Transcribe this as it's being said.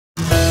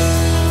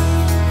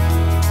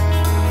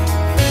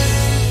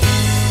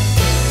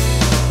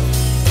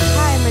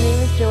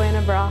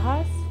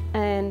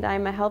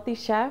I'm a healthy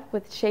chef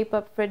with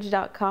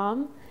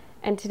shapeupfridge.com,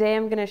 and today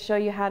I'm going to show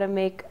you how to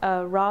make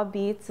a raw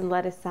beets and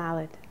lettuce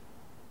salad.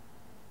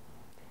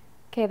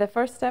 Okay, the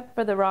first step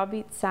for the raw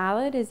beet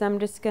salad is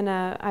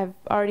I've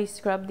already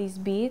scrubbed these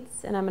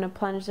beets and I'm going to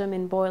plunge them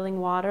in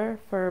boiling water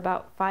for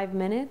about 5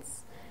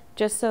 minutes,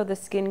 just so the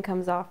skin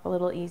comes off a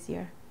little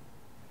easier.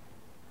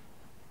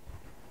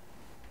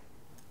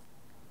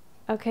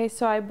 Okay,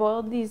 so I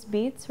boiled these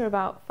beets for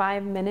about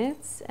 5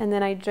 minutes and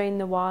then I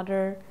drained the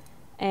water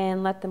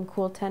and let them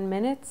cool 10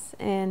 minutes,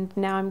 and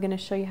now I'm going to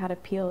show you how to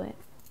peel it.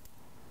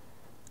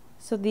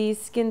 So these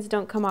skins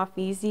don't come off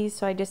easy,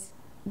 so I just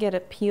get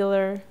a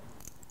peeler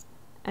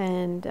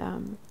and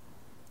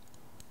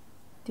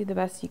do the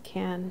best you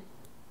can.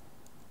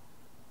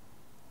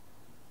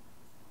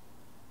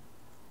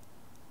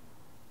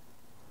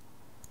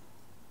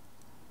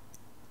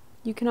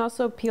 You can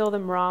also peel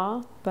them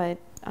raw, but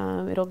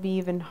it'll be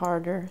even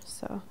harder,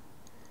 so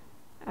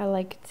I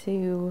like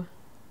to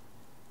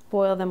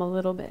boil them a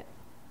little bit.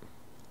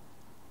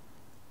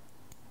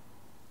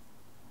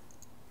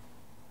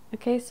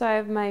 Okay, so I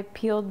have my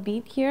peeled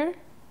beet here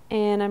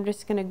and I'm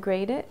just going to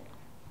grate it.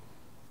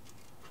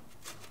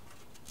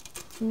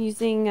 I'm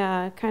using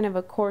kind of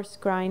a coarse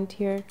grind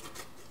here.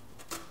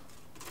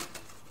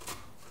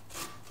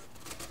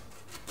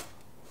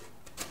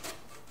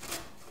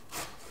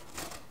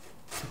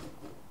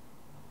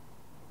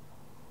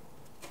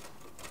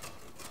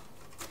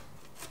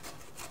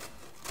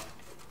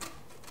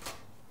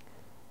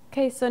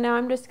 Okay, so now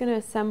I'm just going to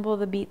assemble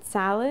the beet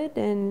salad,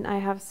 and I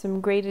have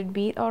some grated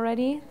beet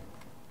already.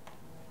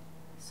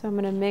 So I'm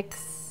going to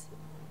mix,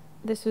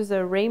 this was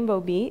a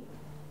rainbow beet,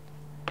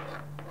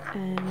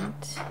 and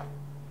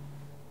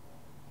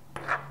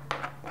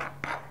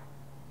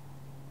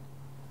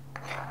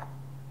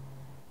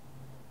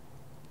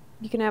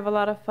you can have a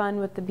lot of fun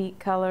with the beet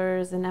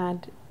colors and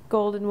add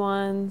golden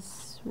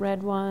ones,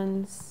 red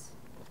ones.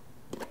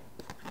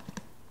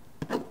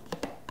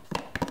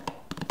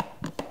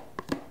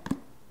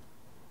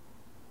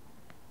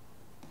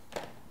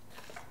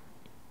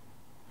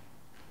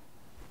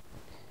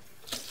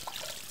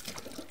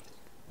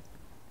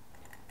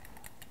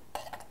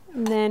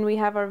 And then we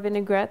have our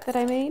vinaigrette that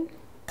I made.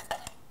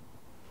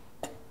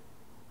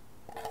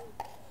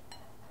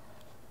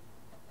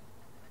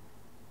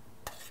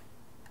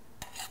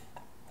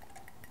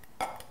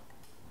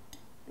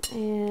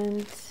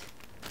 And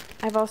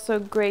I've also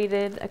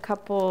grated a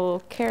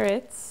couple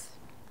carrots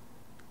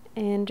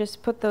and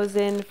just put those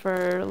in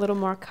for a little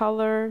more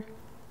color,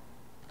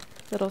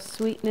 little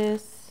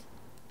sweetness.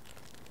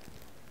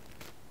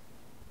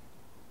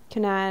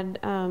 Can add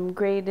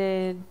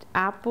grated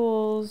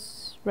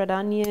apples, red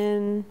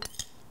onion,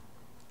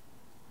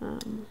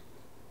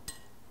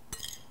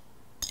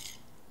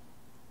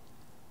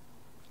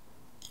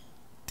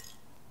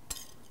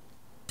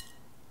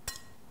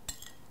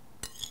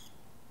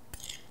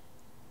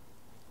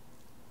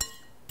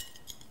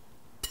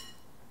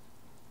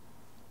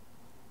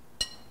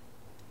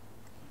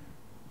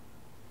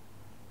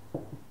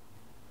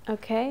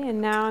 okay,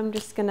 and now I'm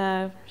just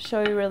gonna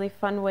show you a really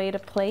fun way to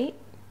plate.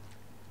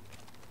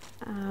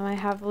 I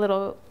have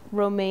little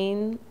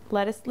romaine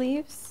lettuce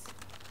leaves.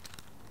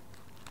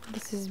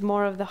 This is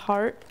more of the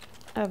heart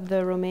of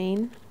the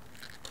romaine.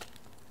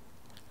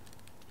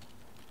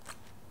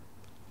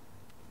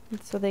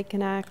 And so they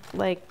can act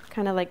like,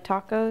 kind of like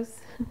tacos.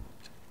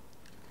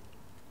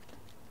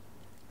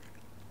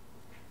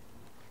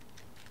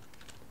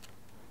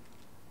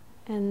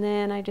 And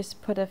then I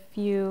just put a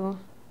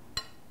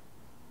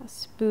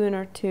spoon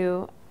or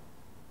two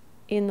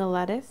in the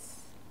lettuce.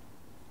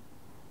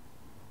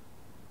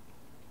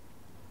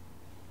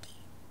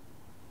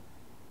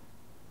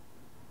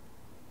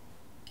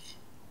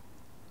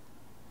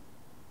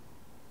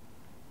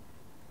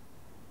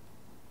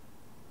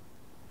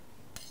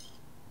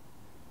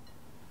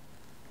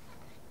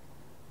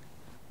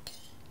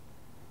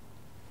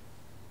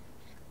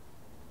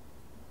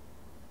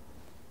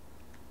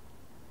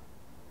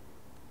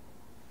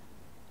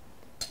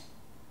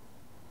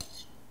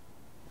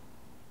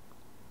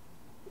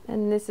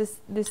 And this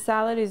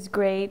salad is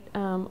great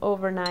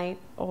overnight,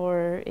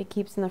 or it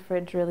keeps in the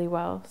fridge really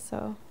well,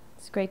 so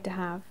it's great to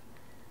have.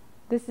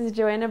 This is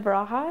Joanna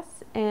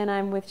Barajas, and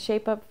I'm with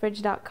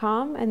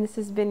shapeupfridge.com, and this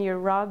has been your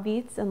raw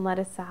beets and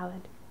lettuce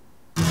salad.